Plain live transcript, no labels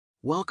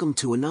Welcome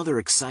to another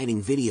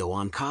exciting video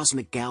on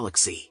Cosmic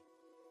Galaxy.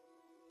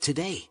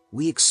 Today,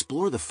 we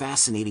explore the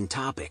fascinating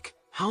topic,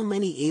 how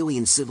many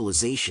alien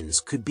civilizations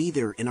could be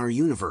there in our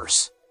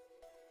universe?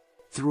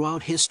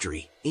 Throughout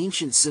history,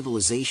 ancient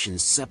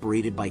civilizations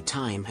separated by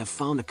time have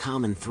found a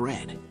common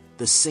thread,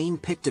 the same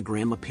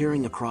pictogram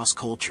appearing across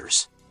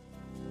cultures.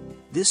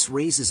 This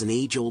raises an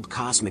age-old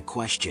cosmic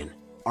question: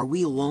 are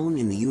we alone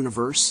in the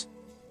universe?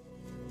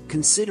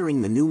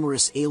 Considering the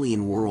numerous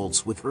alien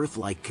worlds with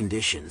Earth-like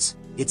conditions,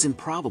 it's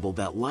improbable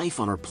that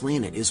life on our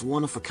planet is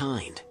one of a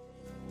kind.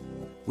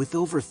 With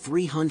over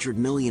 300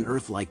 million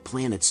Earth-like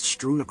planets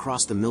strewn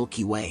across the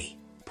Milky Way,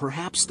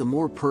 perhaps the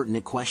more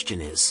pertinent question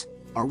is,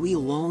 are we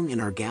alone in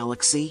our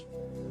galaxy?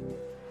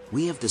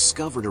 We have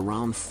discovered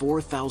around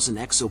 4,000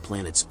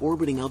 exoplanets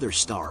orbiting other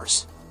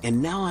stars,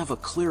 and now have a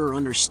clearer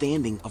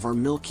understanding of our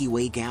Milky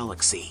Way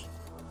galaxy.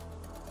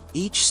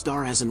 Each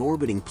star has an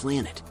orbiting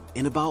planet,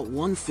 and about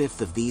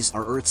 1/5 of these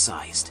are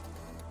Earth-sized.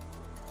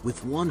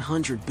 With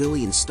 100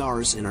 billion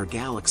stars in our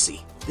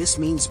galaxy, this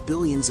means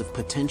billions of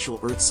potential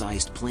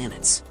Earth-sized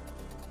planets.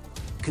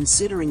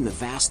 Considering the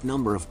vast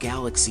number of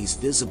galaxies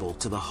visible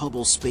to the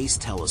Hubble Space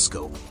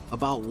Telescope,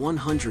 about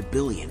 100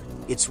 billion,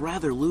 it's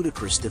rather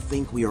ludicrous to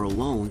think we are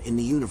alone in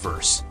the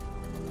universe.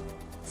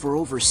 For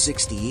over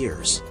 60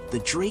 years, the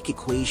Drake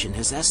equation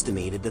has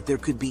estimated that there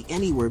could be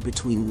anywhere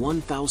between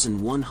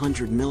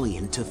 1,100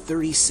 million to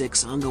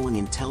 36 ongoing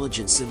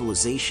intelligent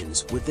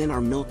civilizations within our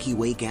Milky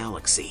Way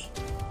galaxy.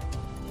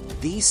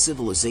 These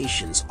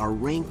civilizations are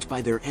ranked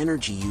by their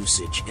energy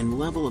usage and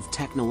level of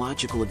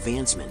technological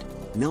advancement,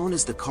 known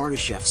as the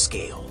Kardashev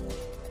scale.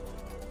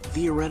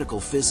 Theoretical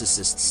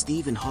physicist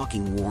Stephen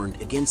Hawking warned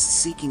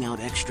against seeking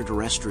out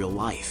extraterrestrial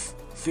life,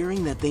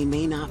 fearing that they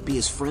may not be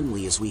as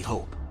friendly as we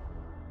hope.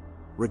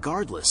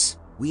 Regardless,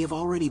 we have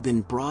already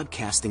been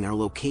broadcasting our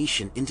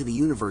location into the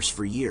universe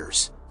for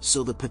years,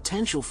 so the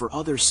potential for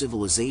other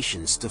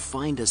civilizations to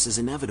find us is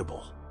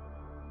inevitable.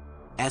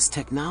 As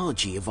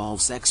technology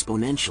evolves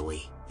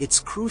exponentially, it's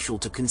crucial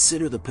to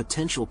consider the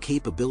potential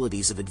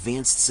capabilities of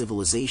advanced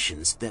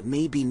civilizations that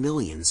may be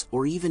millions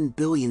or even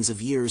billions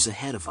of years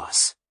ahead of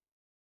us.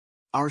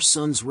 Our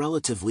Sun's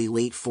relatively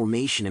late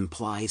formation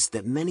implies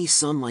that many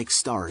Sun-like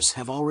stars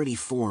have already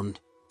formed,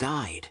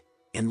 died,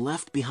 and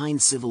left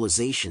behind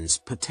civilizations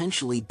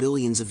potentially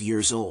billions of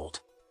years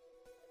old.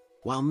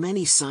 While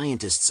many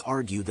scientists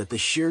argue that the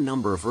sheer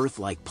number of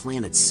Earth-like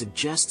planets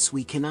suggests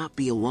we cannot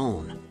be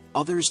alone,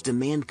 others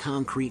demand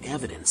concrete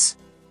evidence.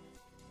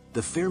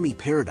 The Fermi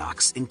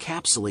paradox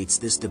encapsulates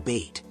this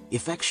debate.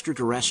 If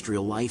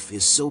extraterrestrial life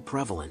is so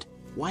prevalent,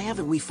 why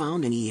haven't we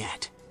found any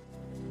yet?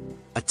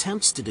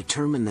 Attempts to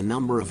determine the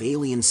number of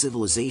alien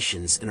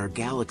civilizations in our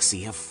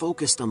galaxy have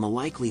focused on the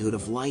likelihood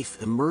of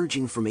life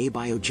emerging from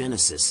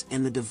abiogenesis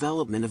and the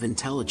development of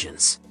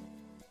intelligence.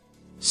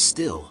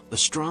 Still,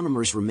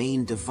 astronomers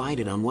remain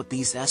divided on what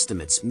these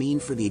estimates mean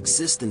for the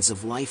existence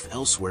of life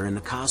elsewhere in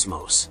the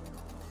cosmos.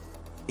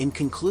 In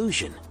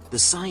conclusion, the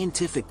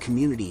scientific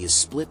community is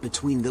split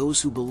between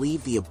those who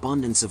believe the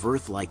abundance of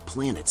Earth-like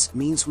planets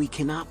means we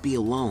cannot be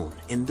alone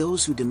and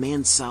those who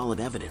demand solid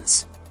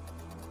evidence.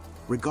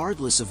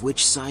 Regardless of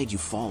which side you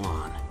fall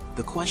on,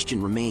 the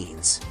question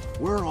remains,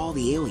 where are all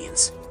the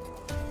aliens?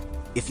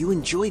 If you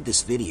enjoyed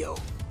this video,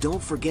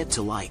 don't forget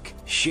to like,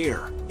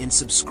 share, and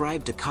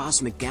subscribe to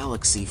Cosmic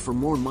Galaxy for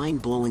more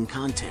mind-blowing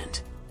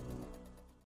content.